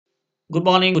Good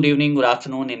morning, good evening, good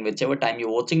afternoon, in whichever time you're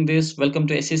watching this. Welcome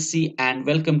to SSC and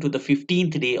welcome to the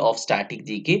 15th day of Static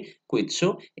GK quiz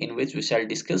show, in which we shall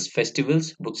discuss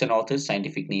festivals, books and authors,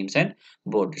 scientific names, and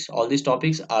borders. All these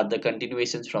topics are the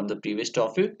continuations from the previous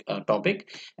topic.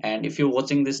 And if you're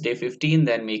watching this day 15,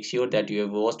 then make sure that you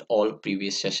have watched all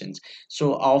previous sessions.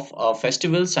 So, of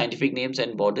festivals, scientific names,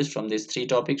 and borders, from these three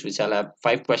topics, we shall have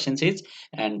 5 questions each,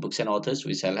 and books and authors,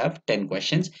 we shall have 10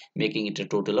 questions, making it a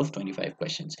total of 25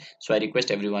 questions. So I request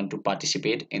everyone to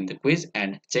participate in the quiz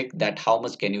and check that how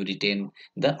much can you retain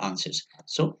the answers.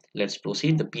 So let's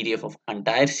proceed. The PDF of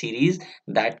entire series,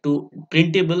 that to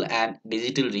printable and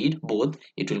digital read both,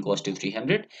 it will cost you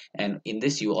 300, and in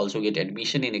this you also get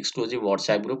admission in exclusive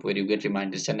WhatsApp group where you get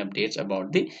reminders and updates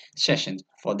about the sessions.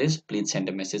 For this, please send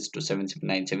a message to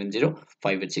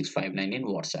 77970 in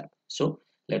WhatsApp. So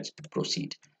let's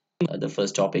proceed. The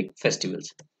first topic,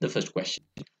 festivals. The first question: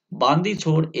 Bandi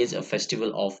Chhod is a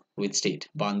festival of which state?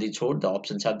 Bandi Chhod, the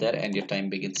options are there and your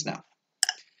time begins now.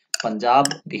 Punjab,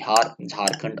 Bihar,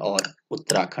 Jharkhand or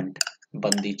Uttarakhand.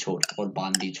 Bandi Chhod or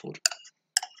Bandi Chhod.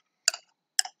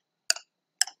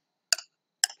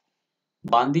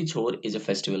 Bandi Chhod is a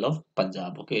festival of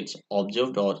Punjab. Okay, it's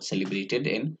observed or celebrated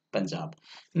in Punjab.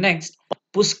 Next,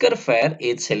 Puskar Fair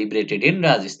is celebrated in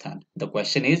Rajasthan. The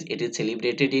question is, it is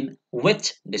celebrated in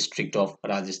which district of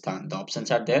Rajasthan? The options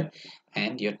are there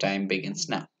and your time begins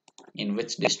now. In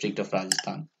which district of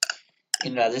Rajasthan?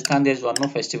 In Rajasthan, there is one more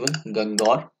festival,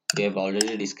 Gangaur. We have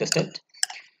already discussed it.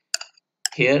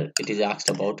 Here it is asked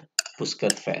about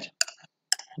Puskar Fair.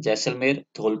 Jaisalmer,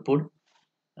 Dholpur,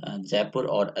 Jaipur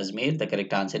or Ajmer? The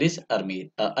correct answer is Ajmer.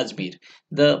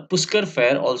 The Puskar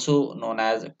Fair, also known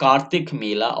as Kartik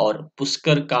Mela or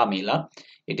Puskar Ka Mela,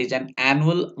 it is an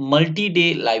annual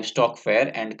multi-day livestock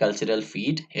fair and cultural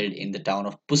feat held in the town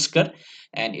of Puskar,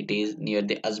 and it is near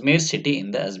the Ajmer city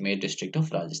in the Ajmer district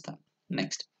of Rajasthan.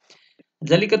 Next,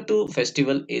 Jallikattu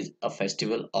festival is a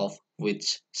festival of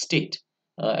which state?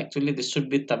 Actually, this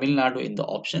should be Tamil Nadu in the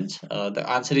options. The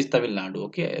answer is Tamil Nadu.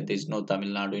 Okay, there is no Tamil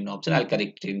Nadu in option. I'll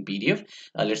correct it in PDF.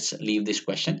 Let's leave this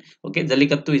question. Okay,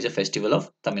 Jallikattu is a festival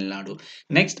of Tamil Nadu.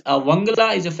 Next,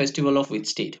 Wangala is a festival of which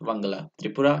state? Wangala,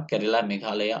 Tripura, Kerala,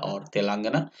 Meghalaya, or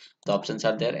Telangana. The options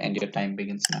are there, and your time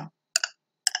begins now.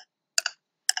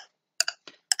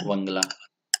 Wangala.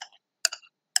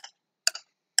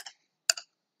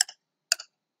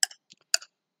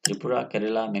 Tripura,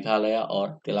 Kerala, Meghalaya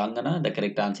or Telangana? The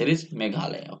correct answer is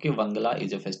Meghalaya. Okay, Wangala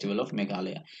is a festival of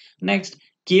Meghalaya. Next,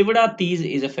 Kevada Teej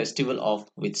is a festival of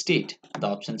which state? The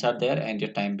options are there and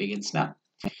your time begins now.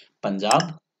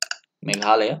 Punjab,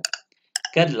 Meghalaya,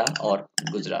 Kerala or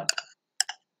Gujarat?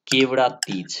 Kevada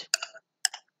Teej.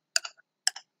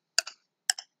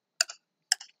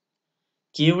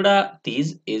 Kevada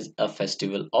Teej is a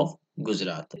festival of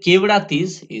Gujarat. Kevada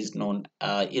Teej is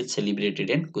it's celebrated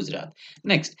in Gujarat.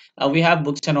 Next, we have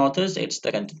books and authors. It's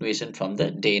the continuation from the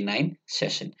day 9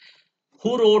 session.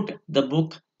 Who wrote the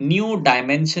book New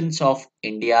Dimensions of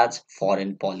India's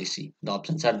Foreign Policy? The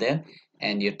options are there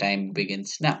and your time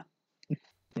begins now.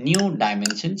 New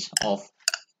Dimensions of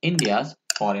India's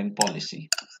Foreign Policy.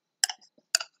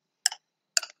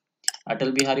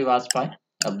 Atal Bihari Vajpayee,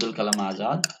 Abdul Kalam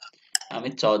Azad,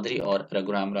 Amit Chaudhary or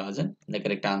Raghuram Rajan? The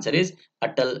correct answer is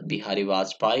Atal Bihari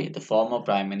Vajpayee, the former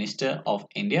Prime Minister of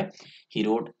India. He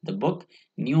wrote the book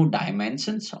New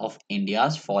Dimensions of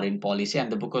India's Foreign Policy,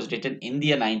 and the book was written in the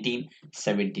year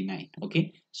 1979.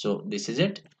 Okay, so this is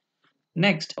it.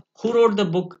 Next, who wrote the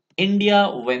book India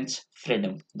Wins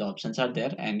Freedom? The options are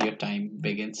there and your time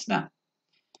begins now.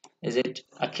 Is it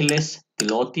Achilles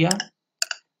Tilotia,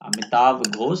 Amitav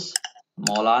Ghosh,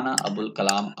 Maulana Abul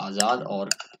Kalam Azad or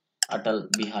Atal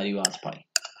Bihari Vajpayee?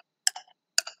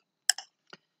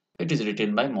 It is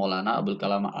written by Maulana Abul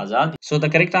Kalam Azad. So the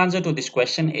correct answer to this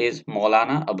question is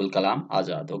Maulana Abul Kalam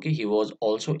Azad. Okay, he was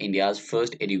also India's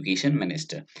first education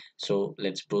minister. So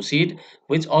let's proceed.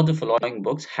 Which of the following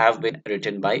books have been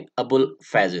written by Abul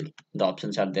Fazl? The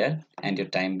options are there and your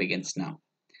time begins now.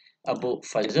 Abu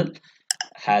Fazl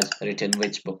has written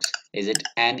which books? Is it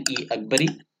An-e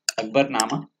Akbari,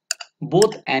 Akbarnama,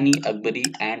 both An-e Akbari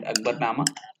and Akbarnama,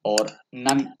 or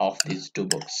none of these two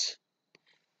books?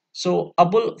 So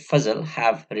Abul Fazl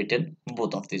have written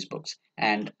both of these books,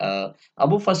 and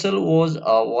Abu Fazl was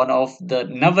one of the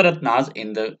Navaratnas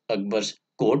in the Akbar's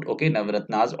court. Okay,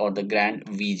 Navaratnas or the Grand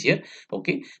Vizier.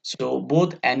 Okay, so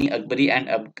both Ani Akbari and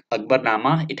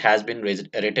Akbarnama, it has been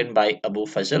written by Abu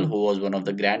Fazl, who was one of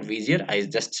the Grand Vizier. I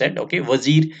just said, okay,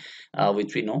 Wazir,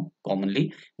 which we know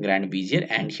commonly, Grand Vizier,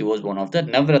 and he was one of the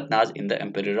Navaratnas in the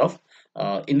Emperor of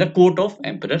in the court of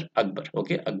Emperor Akbar.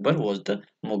 Okay, Akbar was the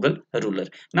Mughal ruler.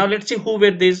 Now let's see who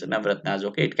were these Navratnas.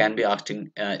 Okay, it can be asked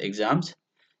in exams.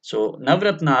 So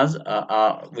Navratnas,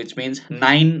 which means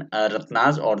nine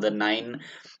Ratnas, or the nine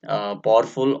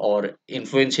powerful or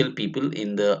influential people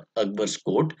in the Akbar's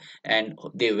court, and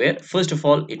they were, first of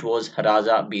all, it was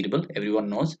Raja Birbal, everyone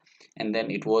knows, and then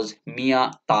it was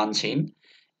Mia Tansin,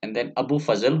 and then Abu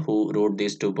Fazl, who wrote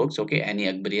these two books, okay, Ani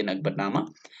Akbari and Akbarnama,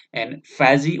 and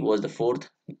Fazi was the fourth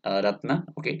Ratna,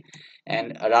 okay,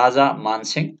 and Raja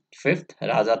Mansingh fifth,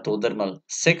 Raja Todarmal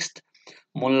sixth,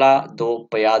 Mullah Do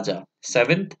Payaja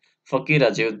seventh, Fakir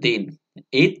Aziuddin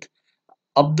eighth,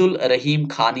 Abdul Rahim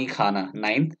Khani Khana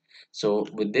ninth. So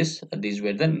with this, these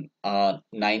were the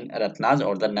nine Ratnas,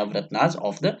 or the Navratnas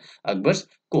of the Akbar's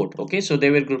court. Okay, so they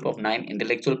were a group of nine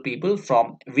intellectual people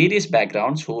from various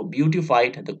backgrounds who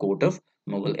beautified the court of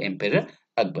Mughal Emperor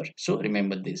Akbar. So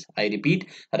remember this. I repeat: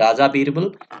 Raja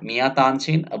Birbal, Mia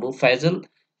Tansin, Abu Faisal,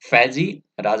 Fazi,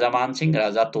 Raja Mansingh,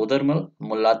 Raja Todarmal,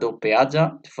 Mullah Do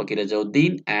Peaja, Fakir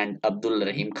Azuddin, and Abdul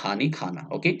Rahim Khani Khana.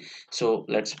 Okay, so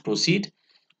let's proceed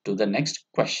to the next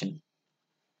question.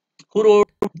 Who wrote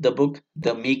the book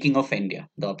The Making of India?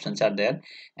 The options are there,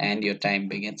 and your time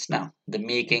begins now. The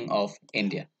Making of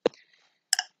India.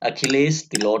 Achilles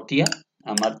Tilotia,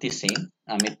 Amartya Sen,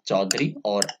 Amit Chaudhary,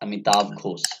 or Amitav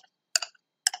Ghosh?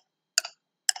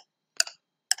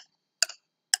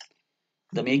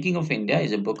 The Making of India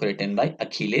is a book written by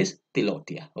Achilles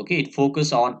Tilotia. Okay, it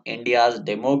focuses on India's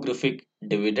demographic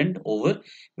dividend over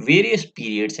various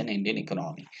periods in Indian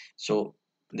economy. So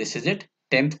this is it.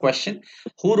 10th question.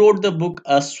 Who wrote the book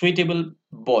A Suitable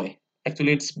Boy?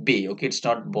 Actually, it's B. Okay, it's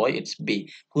not boy, it's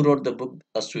B. Who wrote the book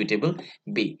A Suitable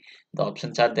B? The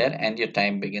options are there, and your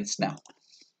time begins now.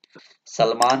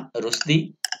 Salman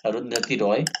Rushdie, Arundhati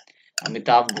Roy,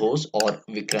 Amitav Ghosh, or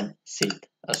Vikram Seth?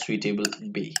 A Suitable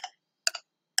B.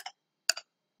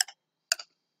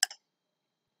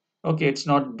 Okay, it's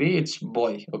not B, it's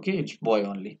boy. Okay, it's boy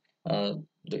only.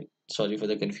 Sorry for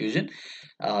the confusion.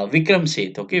 Vikram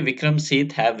Seth. Okay, Vikram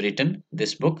Seth have written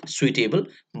this book, Suitable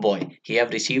Boy. He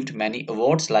have received many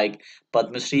awards like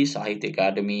Padma Shri Sahitya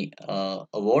Academy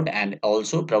Award, and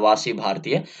also Pravasi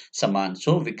Bharatiya Samman.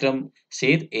 So Vikram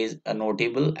Seth is a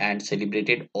notable and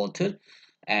celebrated author,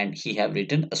 and he have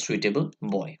written A Suitable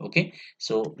Boy. Okay,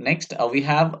 so next we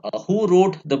have who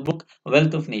wrote the book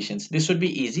Wealth of Nations. This would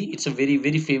be easy. It's a very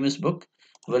famous book,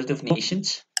 Wealth of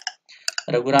Nations.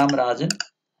 Raghuram Rajan,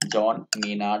 John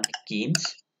Maynard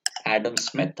Keynes, Adam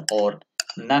Smith, or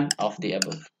none of the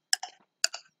above?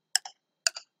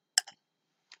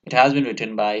 It has been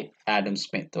written by Adam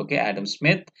Smith. Okay, Adam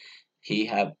Smith, he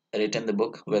have written the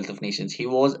book Wealth of Nations. He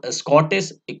was a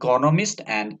Scottish economist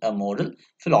and a moral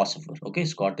philosopher. Okay,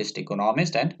 Scottish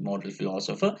economist and moral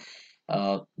philosopher.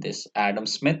 This Adam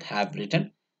Smith have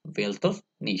written Wealth of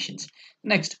Nations.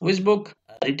 Next, which book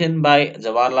written by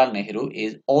Jawaharlal Nehru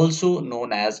is also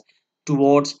known as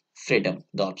Towards Freedom?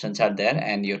 The options are there,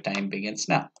 and your time begins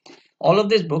now. All of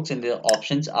these books in the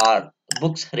options are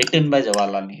books written by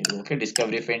Jawaharlal Nehru. Okay,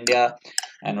 Discovery of India,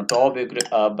 an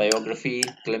autobiography,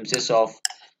 Glimpses of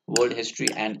World History,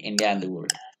 and India and the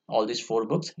World. All these four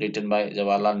books written by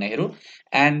Jawaharlal Nehru,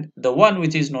 and the one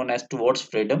which is known as Towards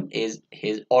Freedom is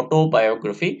his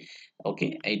autobiography.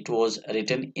 Okay, it was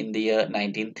written in the year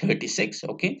 1936.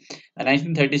 Okay,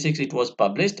 1936 it was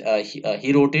published.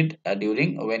 He wrote it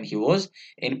during when he was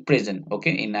in prison. Okay,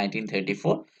 in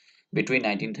 1934, between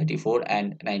 1934 and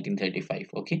 1935.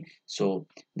 Okay, so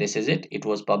this is it. It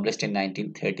was published in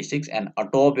 1936, an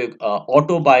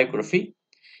autobiography,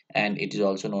 and it is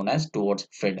also known as Towards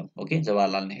Freedom. Okay,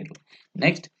 Jawaharlal Nehru.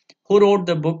 Next, who wrote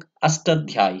the book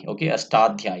Astadhyay? Okay,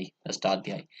 Astadhyay.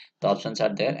 The options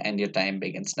are there, and your time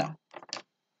begins now.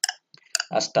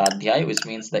 Astadhyay, which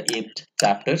means the 8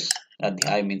 chapters.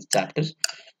 Adhyay means chapters.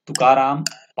 Tukaram,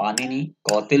 Panini,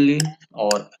 Kautilya,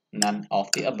 or none of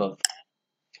the above?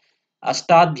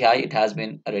 Astadhyay, it has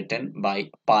been written by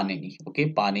Panini.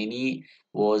 Okay, Panini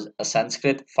was a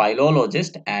Sanskrit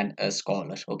philologist and a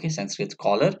scholar. Okay, Sanskrit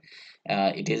scholar.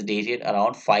 It is dated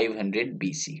around 500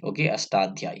 BC. Okay,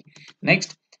 Astadhyay.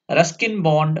 Next, Ruskin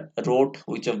Bond wrote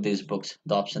which of these books?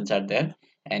 The options are there,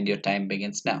 and your time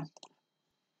begins now.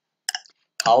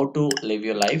 How to Live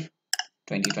Your Life,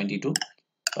 2022,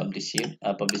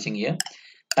 publishing year.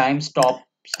 Time Stops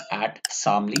at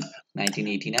Samli,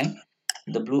 1989.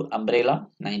 The Blue Umbrella,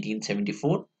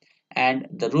 1974, and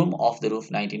The Room of the Roof,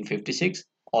 1956.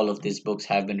 All of these books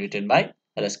have been written by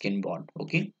Ruskin Bond.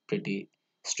 Okay, pretty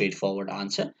straightforward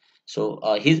answer. So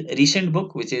his recent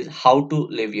book, which is How to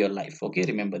Live Your Life. Okay,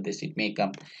 remember this, it may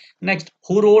come. Next,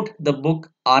 who wrote the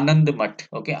book Anand Math?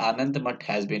 Okay, Anand Math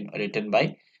has been written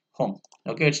by home.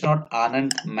 Okay, it's not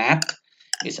Anand Math,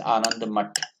 it's Anand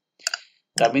Mat.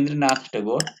 Rabindranath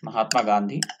Tagore, Mahatma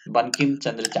Gandhi, Bankim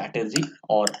Chandra Chatterjee,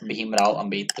 or Bhim Rao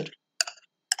Ambedkar.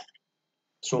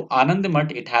 So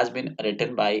Anandamath, it has been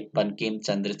written by Bankim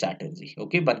Chandra Chatterjee.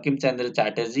 Okay, Bankim Chandra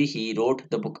Chatterjee, he wrote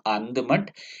the book Anandamath.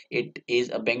 It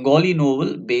is a Bengali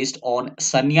novel based on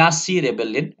Sannyasi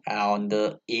rebellion on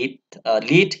the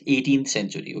late 18th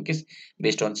century. Okay,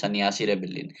 based on Sannyasi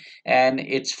rebellion, and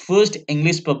its first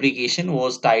English publication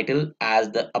was titled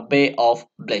as the Abbey of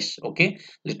Bliss. Okay,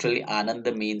 literally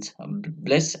Ananda means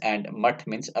bliss and Mat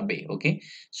means abbey. Okay,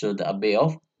 so the Abbey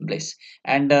of Bliss.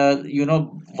 And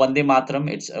Vande Mataram,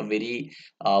 it's a very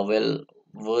well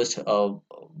versed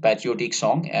patriotic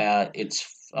song. Its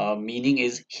meaning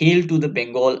is Hail to the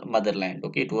Bengal motherland.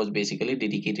 Okay, it was basically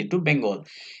dedicated to Bengal,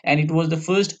 and it was the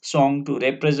first song to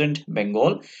represent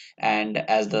Bengal and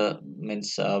as the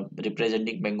means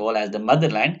representing Bengal as the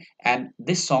motherland. And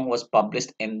this song was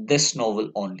published in this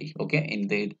novel only. Okay, in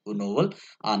the novel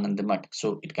Anandamath.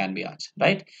 So it can be asked,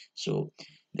 right? So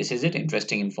this is it.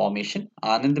 Interesting information.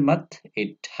 Anand Math,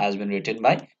 it has been written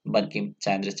by Bankim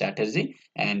Chandra Chatterjee,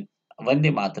 and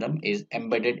Vande Mataram is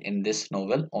embedded in this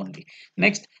novel only.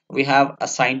 Next, we have a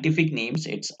scientific names.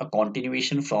 It's a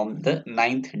continuation from the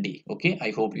ninth day. Okay,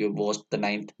 I hope you watched the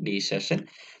ninth day session.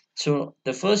 So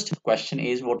the first question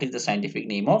is, what is the scientific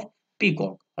name of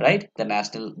peacock? Right, the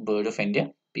national bird of India,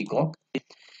 peacock.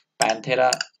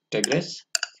 Panthera tigris,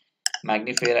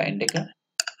 Magnifera indica,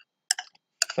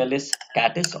 Felis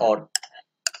catus, or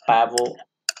Pavo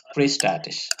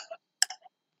cristatus?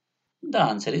 The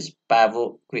answer is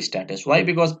Pavo cristatus. Why?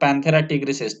 Because Panthera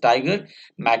tigris is tiger,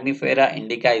 Magnifera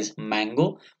indica is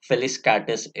mango, Felis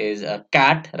catus is a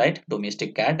cat, right?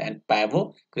 Domestic cat, and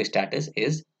Pavo cristatus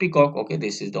is peacock. Okay,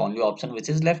 this is the only option which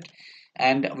is left.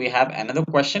 And we have another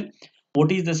question. What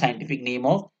is the scientific name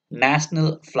of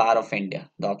national flower of India?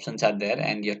 The options are there,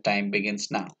 and your time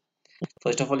begins now.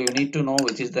 First of all, you need to know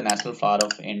which is the national flower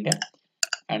of India,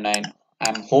 and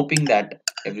I'm hoping that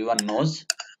everyone knows.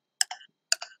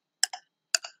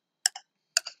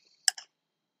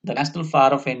 The national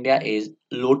flower of India is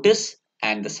lotus,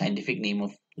 and the scientific name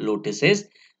of lotus is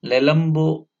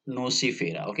Nelambo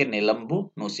nocifera. Okay, Nelambo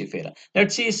nocifera.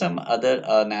 Let's see some other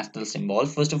national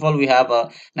symbols. First of all, we have a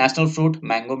national fruit,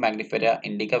 mango, Magnifera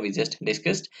indica, we just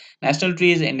discussed. National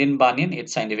tree is Indian banyan.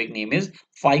 Its scientific name is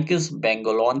Ficus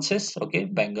bengalensis. Okay,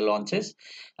 bengalensis.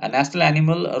 A national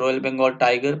animal, Royal Bengal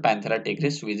tiger, Panthera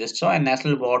tigris, we just saw. And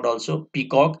national bird also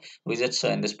peacock, we just saw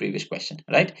in this previous question,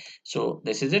 right? So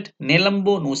this is it.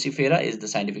 Nelambo nocifera is the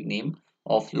scientific name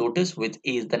of lotus, which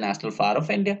is the national flower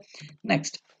of India.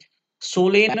 Next,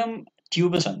 Solanum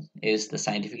tubesum is the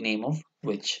scientific name of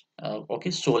which?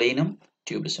 Okay, Solanum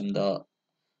tubesum. The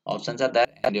options are there,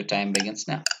 and your time begins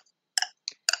now.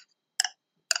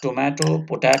 Tomato,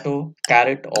 potato,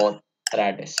 carrot, or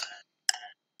radish?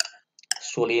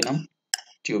 Solanum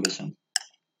tubesum.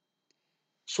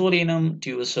 Solanum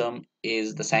tuberosum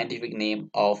is the scientific name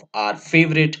of our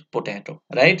favorite potato,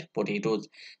 right? Potatoes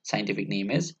scientific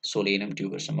name is Solanum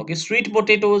tuberosum. Okay, sweet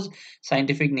potatoes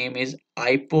scientific name is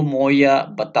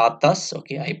Ipomoea batatas.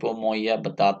 Okay, Ipomoea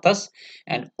batatas.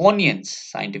 And onions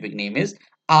scientific name is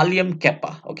Allium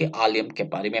cepa. Okay, Allium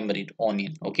cepa. Remember it,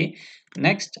 onion. Okay.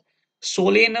 Next,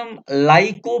 Solanum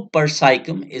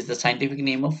lycopersicum is the scientific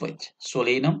name of which?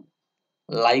 Solanum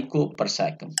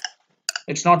lycopersicum.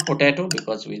 It's not potato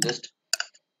because we just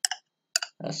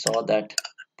saw that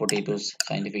potatoes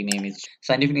scientific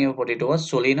name of potato was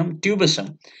Solanum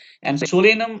tubesum, and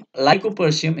Solanum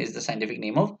lycopersicum is the scientific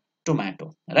name of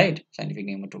tomato, right? Scientific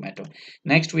name of tomato.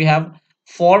 Next we have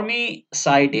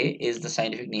Formicidae is the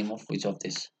scientific name of which of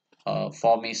this?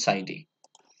 Formicidae.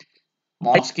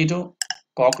 Mosquito,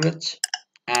 cockroach,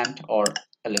 ant, or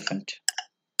elephant?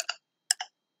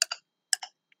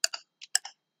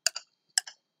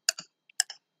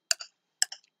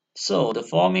 So the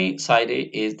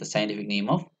Formicidae is the scientific name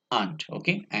of ant.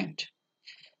 Okay, ant.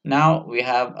 Now we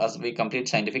have, as we complete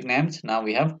scientific names, now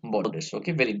we have borders.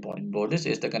 Okay, very important. Borders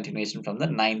is the continuation from the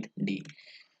ninth D.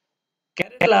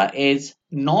 Kerala is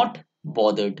not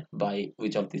bothered by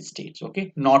which of these states?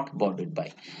 Okay, not bordered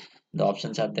by. The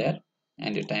options are there,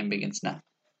 and your time begins now.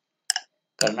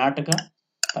 Karnataka,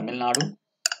 Tamil Nadu,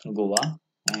 Goa,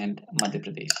 and Madhya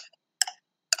Pradesh.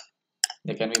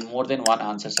 There can be more than one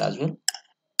answers as well.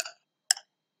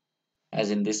 as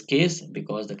in this case,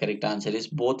 because the correct answer is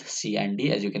both C and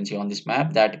D. As you can see on this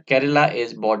map, that Kerala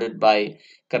is bordered by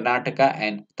Karnataka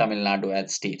and Tamil Nadu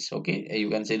as states. Okay, you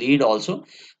can see read also.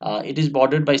 It is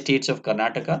bordered by states of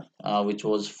Karnataka, which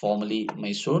was formerly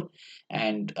Mysore,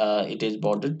 and it is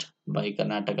bordered by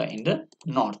Karnataka in the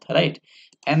north, right?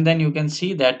 And then you can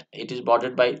see that it is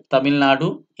bordered by Tamil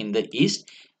Nadu in the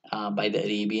east, by the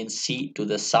Arabian Sea to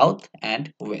the south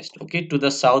and west. Okay, to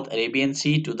the south Arabian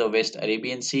Sea, to the west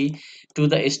Arabian Sea, to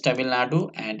the east Tamil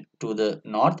Nadu, and to the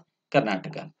north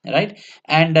Karnataka, right?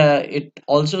 And it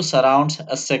also surrounds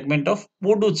a segment of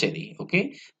Puducherry.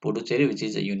 Okay, Puducherry, which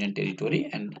is a union territory,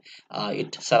 and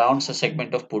it surrounds a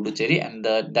segment of Puducherry, and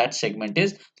that segment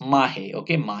is Mahe.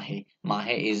 Okay, Mahe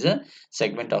is a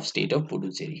segment of state of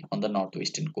Puducherry on the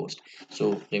northwestern coast.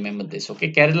 So remember this.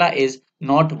 Okay, Kerala is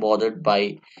not bordered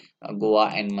by Goa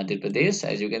and Madhya Pradesh.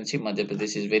 As you can see, Madhya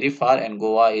Pradesh is very far, and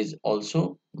Goa is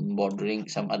also bordering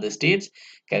some other states.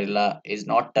 Kerala is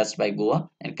not touched by Goa,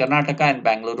 and Karnataka and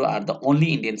Bangalore are the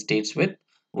only Indian states with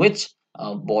which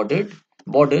borders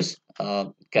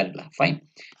Kerala. Fine.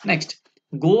 Next,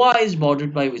 Goa is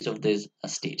bordered by which of these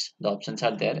states? The options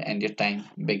are there, and your time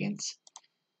begins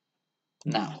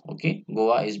now. Okay,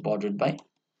 Goa is bordered by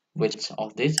which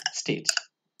of these states?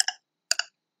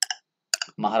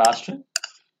 Maharashtra,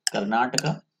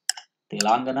 Karnataka,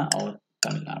 Telangana, or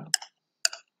Tamil Nadu.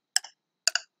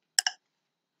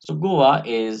 So Goa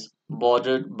is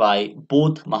bordered by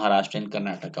both Maharashtra and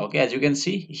Karnataka. Okay, as you can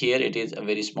see here, it is a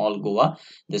very small Goa,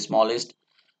 the smallest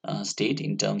state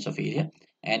in terms of area,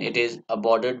 and it is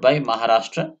bordered by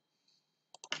Maharashtra.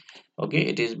 Okay,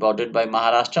 it is bordered by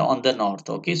Maharashtra on the north.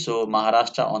 Okay, so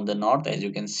Maharashtra on the north, as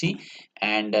you can see,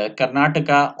 and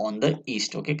Karnataka on the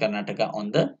east. Okay, Karnataka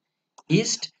on the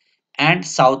east and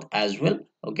south as well.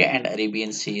 Okay, and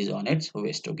Arabian Sea is on its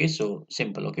west. Okay, so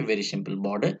simple. Okay, very simple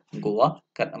border. Goa,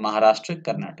 Maharashtra,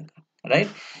 Karnataka, right?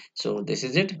 So this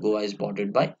is it. Goa is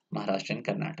bordered by Maharashtra and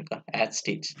Karnataka as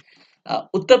states.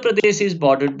 Uttar Pradesh is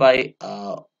bordered by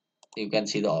you can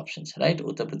see the options, right?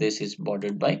 Uttar Pradesh is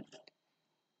bordered by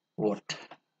what?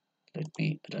 Let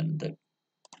me run the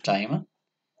timer.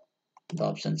 The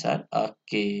options are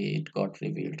okay, it got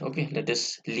revealed. Okay, let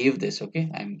us leave this. Okay,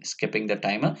 I'm skipping the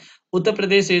timer. Uttar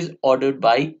Pradesh is bordered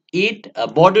by,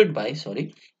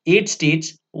 sorry, 8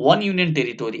 states, one union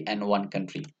territory, and one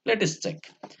country. Let us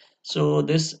check. So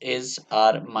this is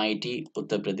our mighty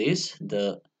Uttar Pradesh,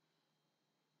 the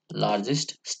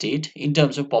largest state in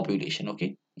terms of population.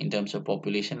 Okay, in terms of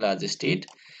population, largest state.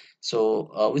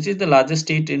 So, which is the largest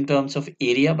state in terms of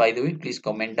area, by the way? Please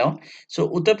comment down. So,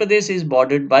 Uttar Pradesh is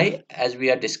bordered by, as we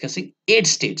are discussing, 8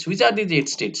 states. Which are these 8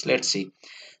 states? Let's see.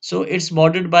 So, it's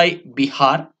bordered by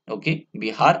Bihar. Okay,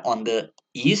 Bihar on the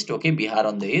east. Okay, Bihar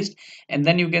on the east, and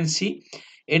then you can see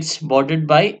it's bordered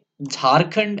by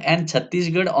Jharkhand and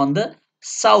Chhattisgarh on the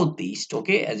southeast.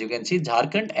 Okay, as you can see,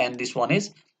 Jharkhand, and this one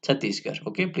is Chhattisgarh.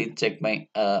 Okay, please check my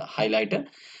highlighter.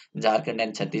 Jharkhand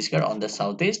and Chhattisgarh on the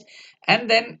southeast, and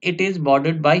then it is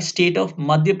bordered by state of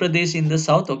Madhya Pradesh in the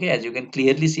south. Okay, as you can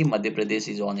clearly see, Madhya Pradesh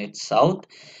is on its south,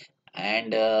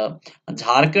 and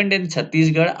Jharkhand and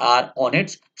Chhattisgarh are on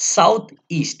its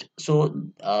southeast. So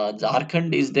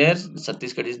Jharkhand is there,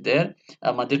 Chhattisgarh is there,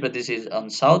 Madhya Pradesh is on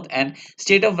south, and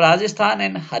state of Rajasthan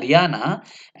and Haryana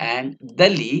and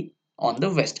Delhi on the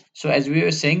west. So as we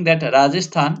were saying that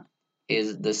Rajasthan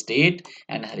is the state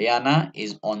and Haryana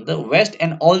is on the west,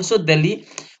 and also Delhi,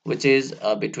 which is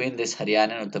between this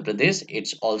Haryana and Uttar Pradesh,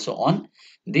 it's also on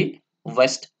the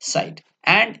west side,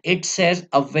 and it shares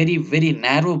a very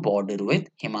narrow border with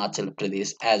Himachal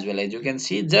Pradesh as well. As you can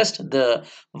see, just the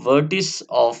vertex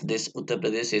of this Uttar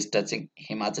Pradesh is touching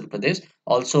Himachal Pradesh.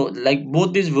 Also, like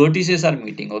both these vertices are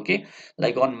meeting. Okay,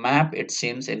 like on map it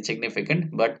seems insignificant,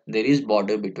 but there is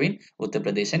border between Uttar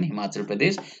Pradesh and Himachal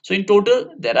Pradesh. So in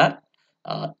total there are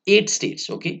 8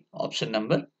 states. Okay, option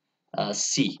number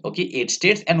C. Okay, 8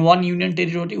 states and one union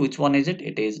territory. Which one is it?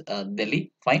 It is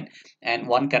Delhi. Fine. And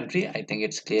one country. I think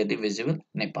it's clearly visible.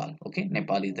 Nepal. Okay,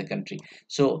 Nepal is the country.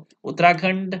 So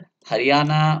Uttarakhand,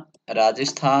 Haryana,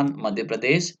 Rajasthan, Madhya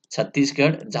Pradesh,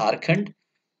 Chhattisgarh, Jharkhand,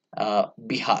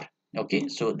 Bihar. Okay,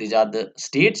 so these are the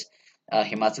states.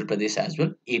 Himachal Pradesh as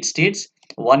well. 8 states,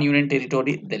 one union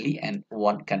territory, Delhi, and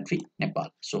one country, Nepal.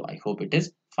 So I hope it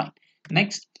is fine.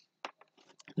 Next.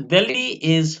 Delhi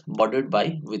is bordered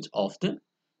by which of the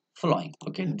following?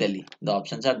 Okay, Delhi. The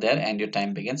options are there, and your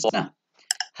time begins now.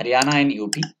 Haryana and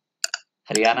UP,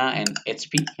 Haryana and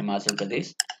HP, Himachal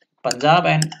Pradesh, Punjab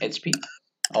and HP,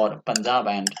 or Punjab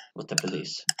and Uttar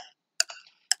Pradesh.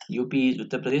 UP is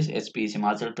Uttar Pradesh, HP is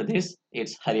Himachal Pradesh,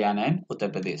 it's Haryana and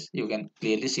Uttar Pradesh. You can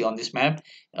clearly see on this map.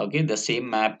 Okay, the same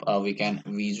map we can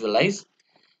visualize.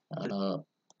 uh,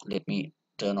 let me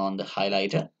turn on the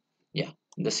highlighter. Yeah,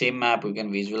 the same map we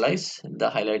can visualize. The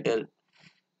highlighter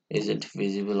isn't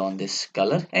visible on this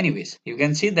color. Anyways, you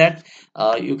can see that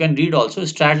you can read also,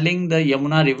 straddling the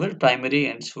Yamuna River, primary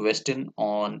and western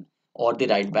on or the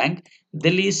right bank.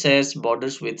 Delhi shares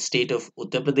borders with state of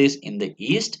Uttar Pradesh in the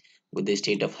east, with the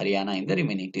state of Haryana in the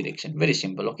remaining direction. Very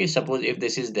simple. Okay, suppose if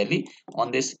this is Delhi,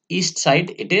 on this east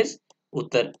side it is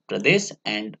Uttar Pradesh,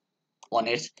 and on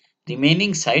its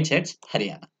remaining sides it's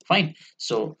Haryana. Fine.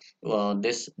 So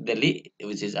this Delhi,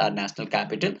 which is our national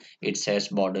capital, it shares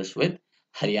borders with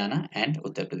Haryana and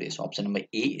Uttar Pradesh. Option number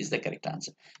A is the correct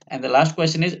answer. And the last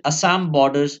question is, Assam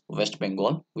borders West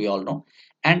Bengal, we all know,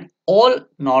 and all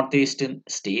northeastern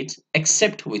states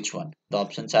except which one? The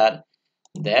options are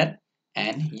there,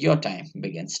 and your time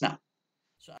begins now.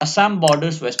 So Assam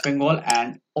borders West Bengal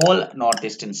and all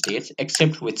northeastern states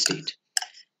except which state?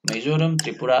 Mizoram,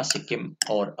 Tripura, Sikkim,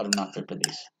 or Arunachal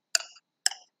Pradesh?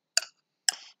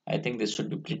 I think this should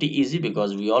be pretty easy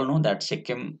because we all know that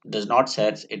Sikkim does not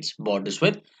share its borders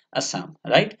with Assam,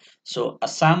 right? So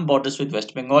Assam borders with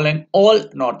West Bengal and all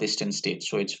northeastern states.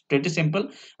 So it's pretty simple.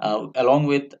 Along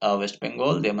with West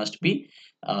Bengal, there must be,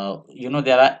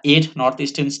 there are 8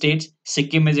 northeastern states.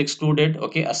 Sikkim is excluded.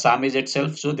 Okay, Assam is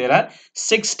itself. So there are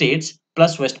 6 states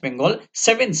plus West Bengal,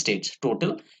 7 states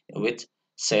total, which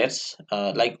shares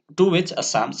like to which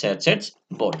Assam shares its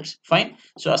borders. Fine.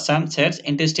 So Assam shares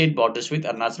interstate borders with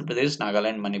Arunachal Pradesh,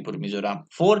 Nagaland, Manipur, Mizoram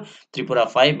 4, Tripura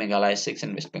 5, Meghalaya 6,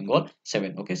 and West Bengal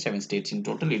 7. Okay, 7 states in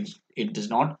total. It does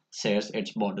not shares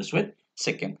its borders with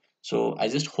Sikkim. So I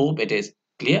just hope it is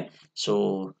clear.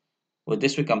 So with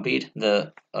this we complete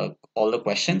the all the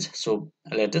questions. So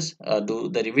let us do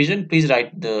the revision. Please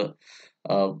write the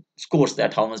scores,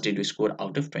 that how much did you score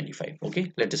out of 25.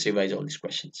 Okay, let us revise all these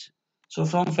questions. So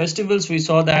from festivals, we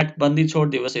saw that Bandi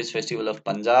Chhod Divas is festival of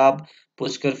Punjab,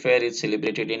 Pushkar Fair is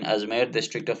celebrated in Ajmer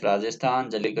district of Rajasthan,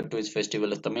 Jallikattu is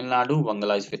festival of Tamil Nadu,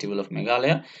 Wangala is festival of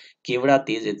Meghalaya, Kevada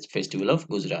Teej is festival of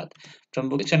Gujarat. From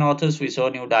books and authors, we saw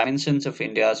New Dimensions of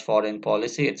India's Foreign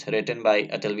Policy. It's written by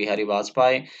Atal Bihari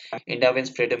Vajpayee. India Wins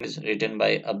Freedom is written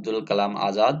by Abdul Kalam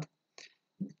Azad.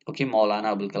 Okay,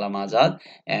 Maulana Abul Kalam Azad,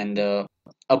 and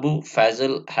Abu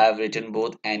Fazl have written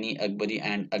both Ani Akbari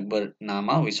and Akbar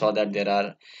Nama. We saw that there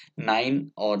are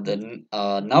 9 or the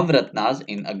Navratnas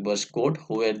in Akbar's court.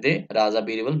 Who were they? Raja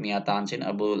Birwal, Mia Tansin,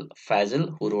 Abul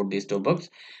Fazl, who wrote these 2 books.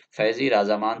 Faizi,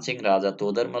 Raja Man Singh, Raja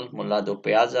Todarmal, Mullah Do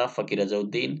Piazza, Fakir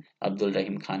Azauddin, Abdul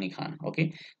Rahim Khani Khan.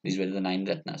 Okay, these were the 9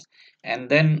 Ratnas. And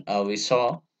then we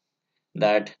saw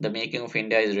that The Making of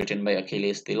India is written by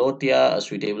Achilles Tilotia, A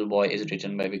Suitable Boy is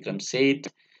written by Vikram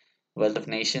Seth, Wealth of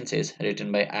Nations is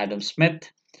written by Adam Smith,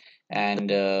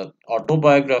 and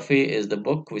Autobiography is the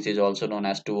book which is also known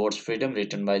as Towards Freedom,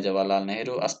 written by Jawaharlal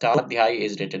Nehru. Astadhyay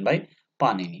is written by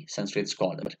Panini, Sanskrit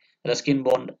scholar. Ruskin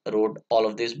Bond wrote all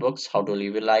of these books: How to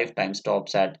Live Your Life, Time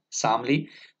Stops at Samli,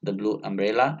 The Blue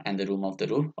Umbrella, and The Room of the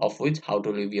Roof, of which How to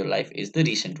Live Your Life is the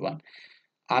recent one.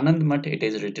 Anand Math, it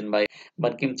is written by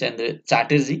Bankim Chandra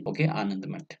Chatterjee. Okay, Anand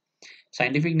Math.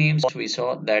 Scientific names, we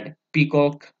saw that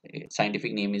peacock,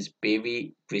 scientific name is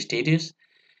Baby cristatus,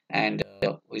 and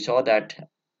we saw that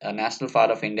national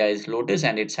flower of India is lotus,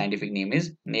 and its scientific name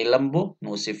is Nelambo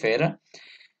nucifera.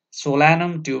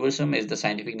 Solanum tubersum is the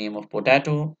scientific name of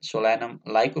potato. Solanum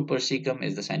lycopersicum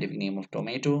is the scientific name of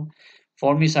tomato.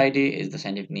 Formicidae is the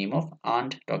scientific name of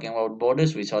ant. Talking about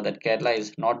borders, we saw that Kerala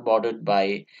is not bordered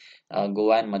by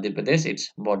Goa and Madhya Pradesh.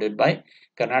 It's bordered by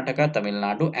Karnataka, Tamil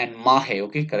Nadu, and Mahe.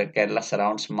 Okay, Kerala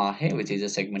surrounds Mahe, which is a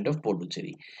segment of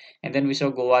Puducherry. And then we saw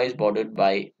Goa is bordered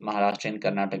by Maharashtra and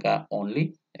Karnataka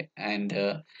only, and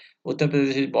Uttar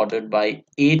Pradesh is bordered by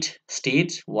 8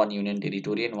 states, one union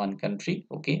territory, and one country.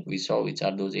 Okay, we saw which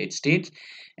are those 8 states.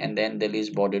 And then Delhi is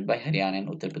bordered by Haryana and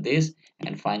Uttar Pradesh.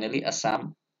 And finally,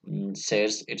 Assam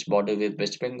shares its border with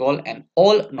West Bengal and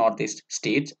all northeast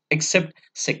states except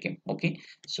Sikkim. Okay,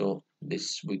 so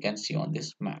this we can see on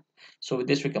this map. So with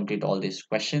this, we complete all these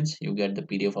questions. You get the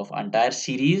PDF of entire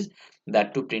series,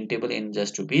 that too printable in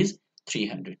just rupees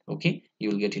 300. Okay, you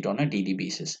will get it on a DD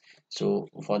basis. So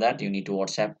for that, you need to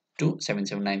WhatsApp to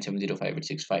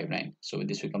 779705865 So with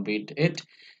this, we complete it.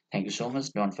 Thank you so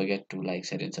much. Don't forget to like,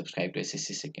 share, and subscribe to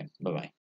SSC Sikkim. Bye bye.